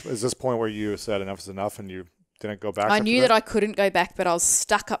so this is this point where you said enough is enough, and you didn't go back. I knew that I couldn't go back, but I was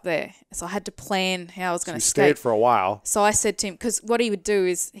stuck up there, so I had to plan how I was going to escape. You stayed for a while. So I said to him, because what he would do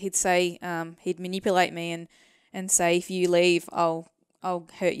is he'd say, he'd manipulate me and say, if you leave, I'll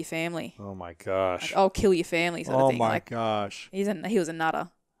hurt your family. Oh my gosh. Like, I'll kill your family, sort of thing. Oh my gosh. He was a nutter.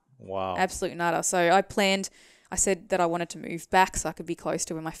 Wow. Absolute nutter. So I said that I wanted to move back so I could be close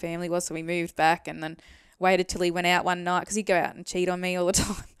to where my family was. So we moved back, and then waited till he went out one night because he'd go out and cheat on me all the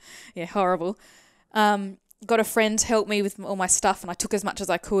time. Yeah, horrible. Got a friend to help me with all my stuff, and I took as much as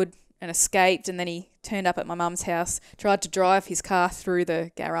I could and escaped. And then he turned up at my mum's house, tried to drive his car through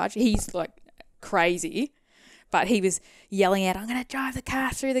the garage. He's like crazy, but he was yelling out, I'm going to drive the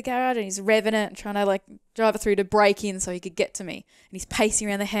car through the garage, and he's revving it and trying to like drive it through to break in so he could get to me. And he's pacing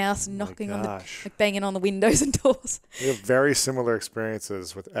around the house, knocking on banging on the windows and doors. We have very similar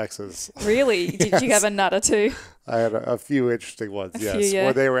experiences with exes. Really? Did you have a nutter too? I had a few interesting ones, yes. Yeah.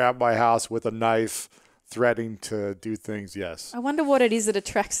 Where they were at my house with a knife, threatening to do things, yes. I wonder what it is that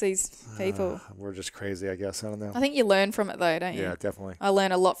attracts these people. We're just crazy, I guess. I don't know. I think you learn from it though, don't you? Yeah, definitely. I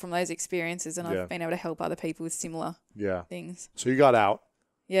learn a lot from those experiences, and I've been able to help other people with similar things. So you got out.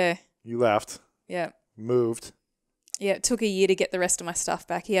 Yeah. You left. Yeah. Moved. Yeah, it took a year to get the rest of my stuff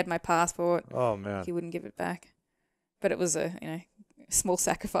back. He had my passport. Oh, man. He wouldn't give it back. But it was a small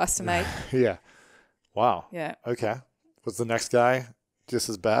sacrifice to make. Yeah. Wow. Yeah. Okay. Was the next guy just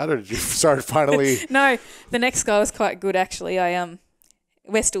as bad, or did you start finally? No, the next guy was quite good actually.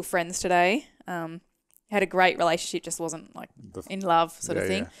 We're still friends today. Had a great relationship, just wasn't like in love sort of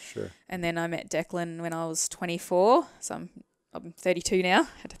thing. Yeah, sure. And then I met Declan when I was 24, so I'm 32 now.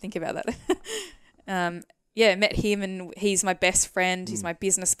 Had to think about that. Met him, and he's my best friend. He's my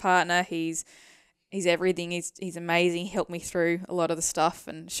business partner. He's everything. He's amazing. He helped me through a lot of the stuff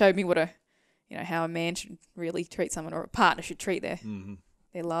and showed me how a man should really treat someone, or a partner should treat their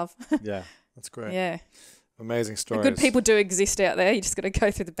love. Yeah, that's great. Yeah. Amazing stories. The good people do exist out there. You just got to go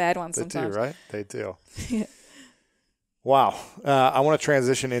through the bad ones sometimes. They do, right? They do. Yeah. Wow. I want to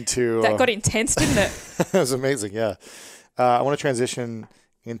transition into... That got intense, didn't it? It was amazing, yeah. I want to transition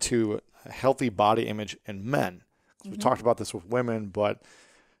into a healthy body image in men. We've talked about this with women, but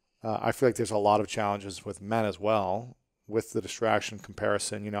I feel like there's a lot of challenges with men as well, with the distraction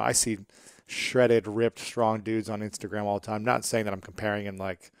comparison. I see shredded, ripped, strong dudes on Instagram all the time. Not saying that I'm comparing and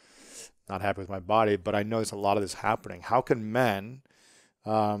like not happy with my body, but I know there's a lot of this happening. How can men,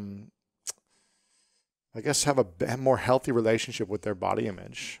 I guess, have a more healthy relationship with their body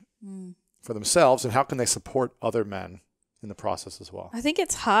image for themselves, and how can they support other men in the process as well? I think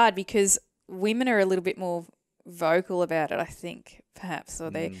it's hard because women are a little bit more vocal about it, I think, perhaps,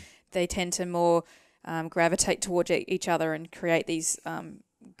 or they tend to more gravitate towards each other and create these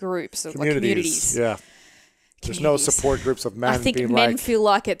groups of communities. Yeah. There's no support groups of men. I think men feel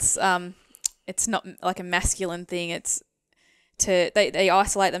like it's not like a masculine thing. It's they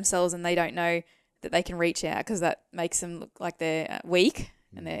isolate themselves, and they don't know that they can reach out because that makes them look like they're weak,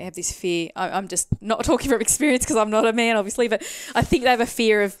 and they have this fear. I'm just not talking from experience because I'm not a man, obviously, but I think they have a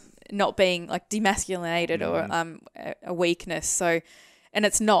fear of not being like demasculinated or a weakness. So, and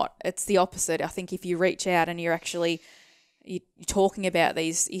it's not. It's the opposite. I think if you reach out and you're actually you're talking about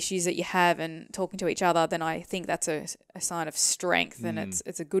these issues that you have and talking to each other, then I think that's a sign of strength, and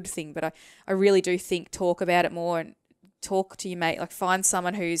it's a good thing. But I really do think talk about it more and talk to your mate. Like find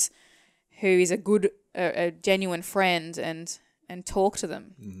someone who is a genuine friend and talk to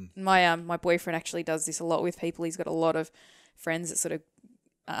them. Mm-hmm. My boyfriend actually does this a lot with people. He's got a lot of friends that sort of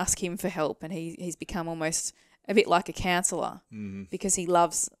ask him for help, and he's become almost a bit like a counsellor because he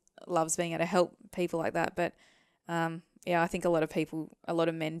loves being able to help people like that. But I think a lot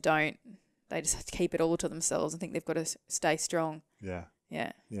of men don't. They just keep it all to themselves and think they've got to stay strong. Yeah.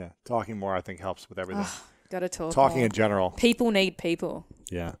 Yeah. Yeah. Talking more, I think, helps with everything. Oh, got to talk. Talking more. in general. People need people.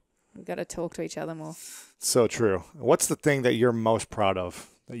 Yeah. We've got to talk to each other more. So true. What's the thing that you're most proud of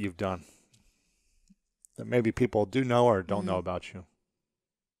that you've done that maybe people do know or don't know about you?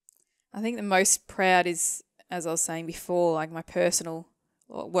 I think the most proud is, as I was saying before, like my personal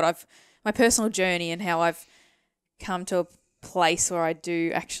journey and how I've come to a place where I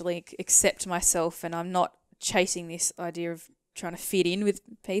do actually accept myself, and I'm not chasing this idea of trying to fit in with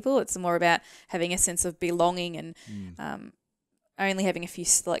people. It's more about having a sense of belonging and only having a few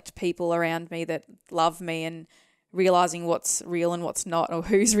select people around me that love me, and realising what's real and what's not, or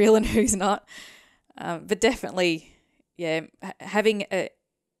who's real and who's not. But definitely, being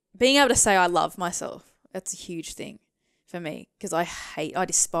able to say I love myself, that's a huge thing for me, because I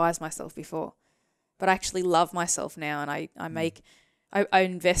despise myself before. But I actually love myself now, and I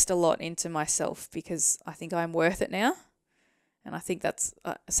invest a lot into myself because I think I'm worth it now. And I think that's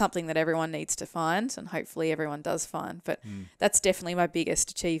something that everyone needs to find, and hopefully everyone does find. But that's definitely my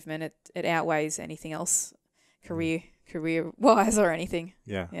biggest achievement. It outweighs anything else, career-wise or anything.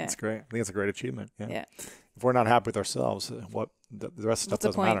 Yeah, that's great. I think it's a great achievement. Yeah. If we're not happy with ourselves, the rest of stuff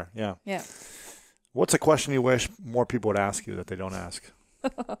doesn't matter. Yeah. Yeah. What's a question you wish more people would ask you that they don't ask?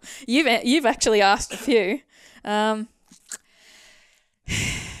 You've actually asked a few. I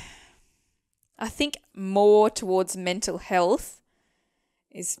think more towards mental health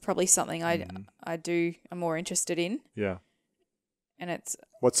is probably something I'm more interested in. Yeah. And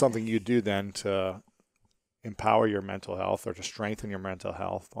what's something you do then to empower your mental health or to strengthen your mental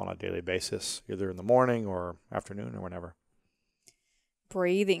health on a daily basis, either in the morning or afternoon or whenever?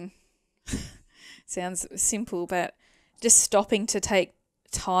 Breathing. Sounds simple, but just stopping to take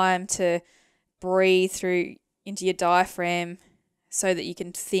time to breathe through into your diaphragm so that you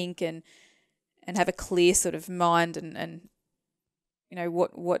can think and have a clear sort of mind and you know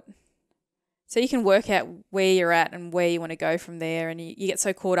what so you can work out where you're at and where you want to go from there. And you get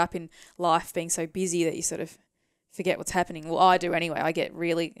so caught up in life being so busy that you sort of forget what's happening. Well, I do anyway. I get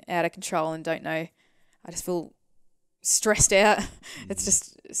really out of control and don't know. I just feel stressed out. It's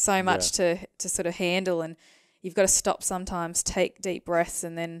just so much to sort of handle, and you've got to stop sometimes, take deep breaths,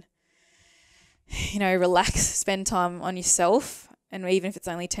 and then, you know, relax, spend time on yourself. And even if it's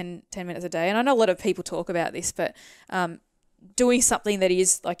only 10 minutes a day, and I know a lot of people talk about this, but doing something that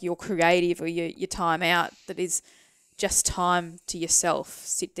is like your creative or your time out, that is just time to yourself.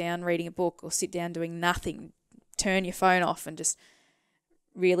 Sit down reading a book, or sit down doing nothing. Turn your phone off and just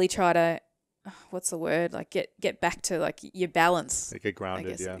really try to, what's the word? Like get back to like your balance. Get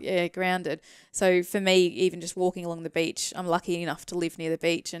grounded, Yeah, grounded. So for me, even just walking along the beach, I'm lucky enough to live near the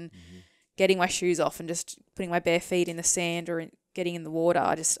beach, and getting my shoes off and just putting my bare feet in the sand or getting in the water,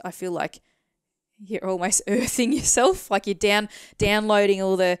 I feel like you're almost earthing yourself, like you're downloading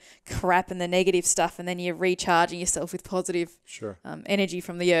all the crap and the negative stuff, and then you're recharging yourself with positive energy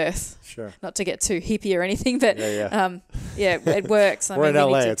from the earth. Sure. Not to get too hippie or anything, but it works. We're in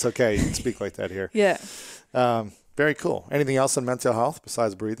LA. It's okay. You can speak like that here. Yeah. Very cool. Anything else on mental health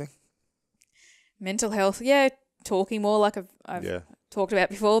besides breathing? Mental health, talking more, like I've talked about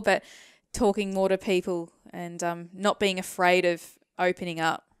before, but talking more to people and not being afraid of opening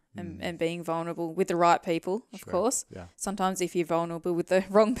up. And being vulnerable with the right people, of course. Yeah. Sometimes if you're vulnerable with the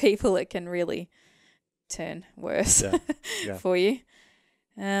wrong people, it can really turn worse for you.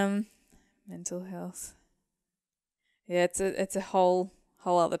 Mental health. Yeah, it's a whole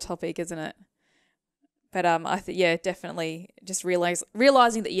other topic, isn't it? But I think definitely just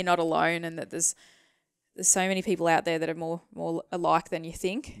realizing that you're not alone, and that there's so many people out there that are more alike than you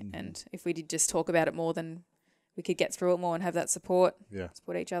think. And if we did just talk about it more, then we could get through it more and have that support.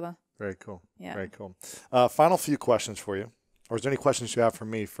 Support each other. Very cool. Yeah. Very cool. Final few questions for you. Or is there any questions you have for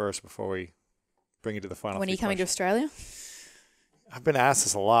me first before we bring you to the final? When are you coming to Australia? I've been asked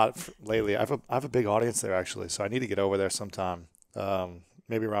this a lot lately. I have a big audience there, actually, so I need to get over there sometime.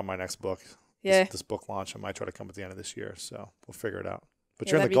 Maybe around my next book. Yeah. This book launch. I might try to come at the end of this year, so we'll figure it out. But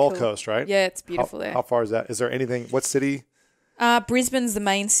you're in the Gold Coast, right? Yeah, it's beautiful there. How far is that? Is there anything? What city? Brisbane's the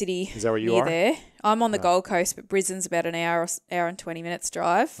main city. Is that where you near are? There. I'm on the Gold Coast, but Brisbane's about an hour and 20 minutes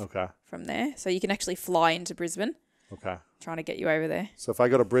drive from there. So you can actually fly into Brisbane. Okay. Trying to get you over there. So if I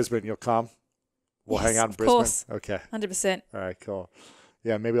go to Brisbane, you'll come? We'll hang out in Brisbane? Of course. Okay. 100%. All right, cool.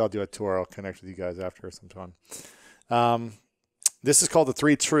 Yeah, maybe I'll do a tour. I'll connect with you guys after sometime. This is called the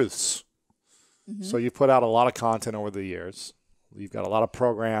 3 Truths. Mm-hmm. So you put out a lot of content over the years. You've got a lot of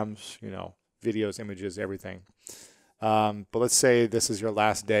programs, videos, images, everything. But let's say this is your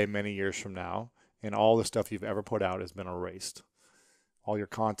last day many years from now, and all the stuff you've ever put out has been erased. All your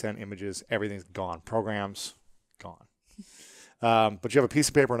content, images, everything's gone. Programs, gone. But you have a piece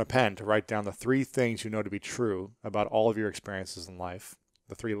of paper and a pen to write down the 3 things you know to be true about all of your experiences in life,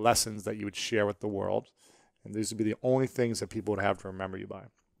 the 3 lessons that you would share with the world, and these would be the only things that people would have to remember you by.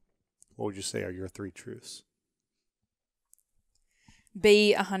 What would you say are your 3 truths?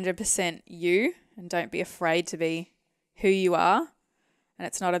 Be 100% you, and don't be afraid to be who you are. And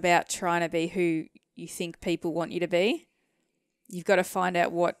it's not about trying to be who you think people want you to be. You've got to find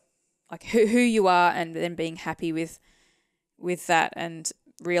out who you are, and then being happy with that, and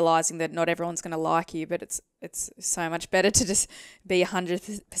realizing that not everyone's going to like you, but it's so much better to just be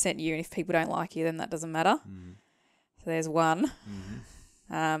 100% you. And if people don't like you, then that doesn't matter. Mm. So there's 1.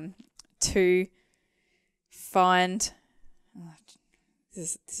 Mm-hmm. 2, find.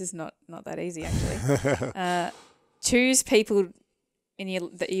 This is not that easy actually. Choose people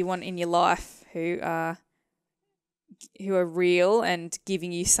that you want in your life who are real and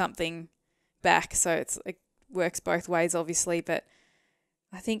giving you something back. So it works both ways, obviously, but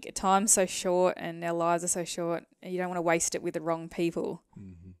I think time's so short and our lives are so short, and you don't want to waste it with the wrong people.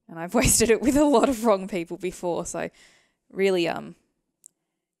 Mm-hmm. And I've wasted it with a lot of wrong people before. So really,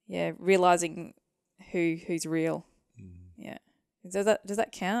 realizing who's real. Mm-hmm. Yeah. Does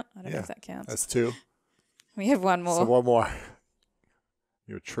that count? I don't know if that counts. That's 2. We have 1 more. So 1 more.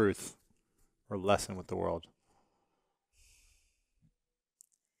 Your truth or lesson with the world.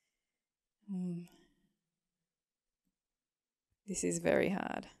 This is very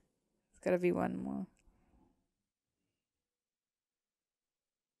hard. It's got to be 1 more.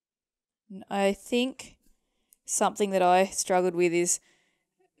 I think something that I struggled with is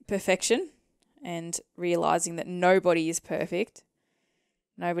perfection, and realizing that nobody is perfect.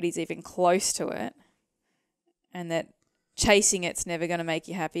 Nobody's even close to it, and that chasing it's never going to make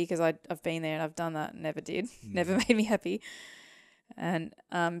you happy, because I've been there and I've done that and never did. Never made me happy. And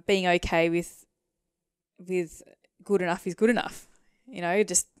being okay with good enough is good enough.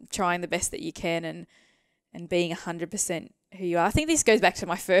 Just trying the best that you can, and being 100% who you are. I think this goes back to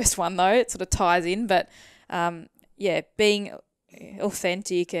my first one though. It sort of ties in, but being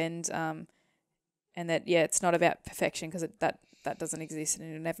authentic, and that it's not about perfection, because that doesn't exist, and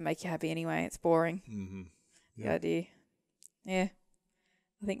it'll never make you happy anyway. It's boring. Mm-hmm. Yeah. The idea. Yeah.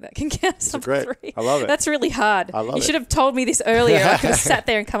 I think that can count as number 3. I love it. That's really hard. I love it. You should have told me this earlier. I could have sat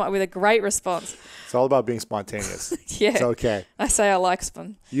there and come up with a great response. It's all about being spontaneous. Yeah. It's okay. I say I like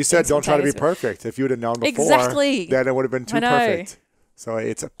spontaneous. You said don't try to be perfect. If you would have known before, exactly, then it would have been too perfect. So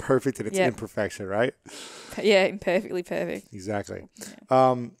it's perfect in its imperfection, right? Yeah, imperfectly perfect. Exactly. Yeah.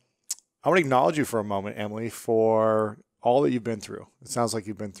 I want to acknowledge you for a moment, Emily, for all that you've been through. It sounds like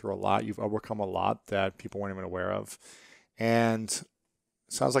you've been through a lot. You've overcome a lot that people weren't even aware of. And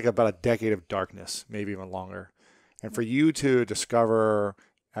it sounds like about a decade of darkness, maybe even longer. And for you to discover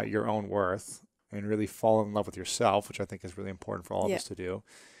your own worth and really fall in love with yourself, which I think is really important for all of us to do,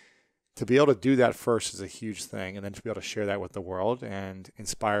 to be able to do that first is a huge thing. And then to be able to share that with the world and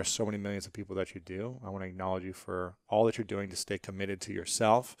inspire so many millions of people that you do. I want to acknowledge you for all that you're doing to stay committed to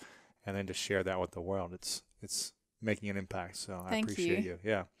yourself and then to share that with the world. It's making an impact. So I appreciate you.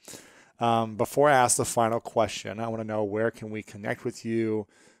 Yeah. Before I ask the final question, I want to know, where can we connect with you?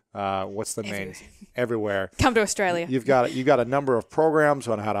 What's the main? Everywhere. Come to Australia. You've got a number of programs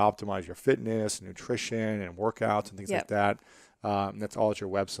on how to optimize your fitness, nutrition, and workouts and things like that. That's all at your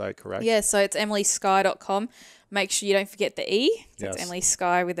website, correct? Yeah, so it's emilyskye.com. Make sure you don't forget the E. So it's Emily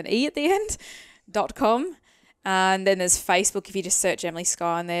Skye with an E at the end, .com. And then there's Facebook. If you just search Emily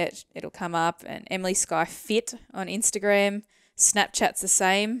Skye on there, it'll come up. And Emily Skye Fit on Instagram. Snapchat's the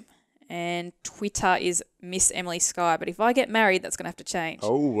same. And Twitter is Miss Emily Skye. But if I get married, that's going to have to change.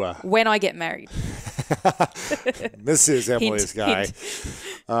 Oh. When I get married. Mrs. Emily Skye.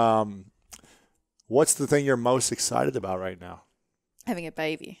 What's the thing you're most excited about right now? Having a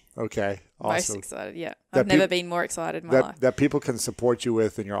baby. Okay. Awesome. Most excited, yeah. I've never been more excited in my life. That people can support you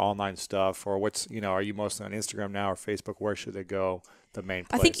with in your online stuff, or are you mostly on Instagram now or Facebook? Where should they go? The main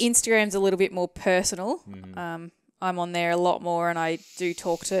place? I think Instagram's a little bit more personal. Mm-hmm. I'm on there a lot more, and I do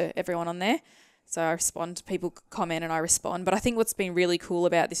talk to everyone on there. So I respond to people comment and I respond. But I think what's been really cool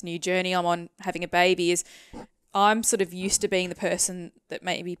about this new journey I'm on, having a baby, is I'm sort of used to being the person that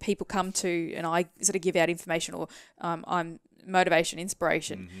maybe people come to and I sort of give out information, or I'm motivation,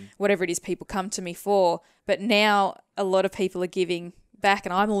 inspiration, whatever it is people come to me for. But now a lot of people are giving back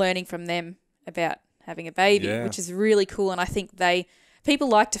and I'm learning from them about having a baby, which is really cool. And I think people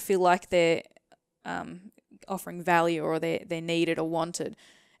like to feel like they're offering value, or they're needed or wanted.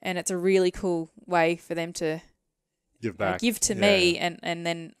 And it's a really cool way for them to give back, give to me, and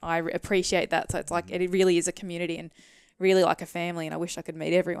then I appreciate that. So it's like it really is a community and really like a family, and I wish I could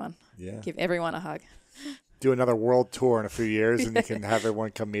meet everyone. Yeah. Give everyone a hug. Do another world tour in a few years and you can have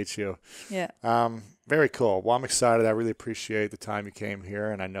everyone come meet you. Yeah. Very cool. Well, I'm excited. I really appreciate the time you came here,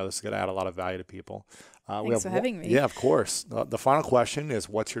 and I know this is going to add a lot of value to people. Thanks for having me. Yeah, of course. The final question is,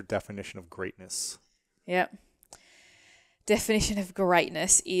 what's your definition of greatness? Yeah. Definition of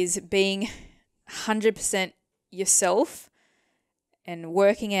greatness is being 100% yourself and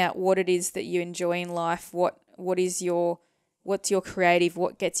working out what it is that you enjoy in life, what's your creative,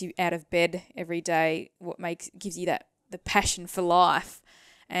 what gets you out of bed every day, what gives you the passion for life,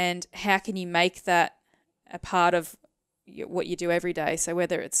 and how can you make that a part of what you do every day. So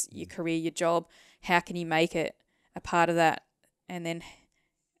whether it's your career, your job, how can you make it a part of that? And then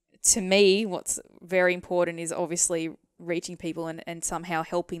to me, what's very important is obviously reaching people and somehow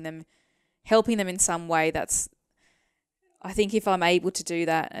helping them in some way. I think if I'm able to do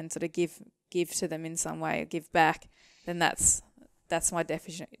that and sort of give to them in some way, give back, then that's my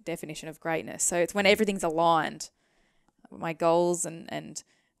definition of greatness. So it's when everything's aligned, my goals and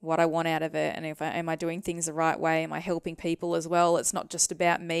what I want out of it, and am I doing things the right way? Am I helping people as well? It's not just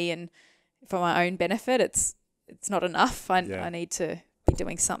about me and for my own benefit. It's not enough. I need to be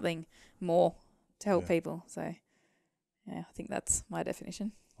doing something more to help people. So yeah, I think that's my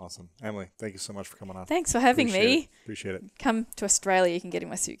definition. Awesome. Emily, thank you so much for coming on. Thanks for having me. Appreciate it. Come to Australia, you can get in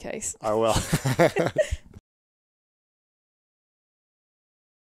my suitcase. I will.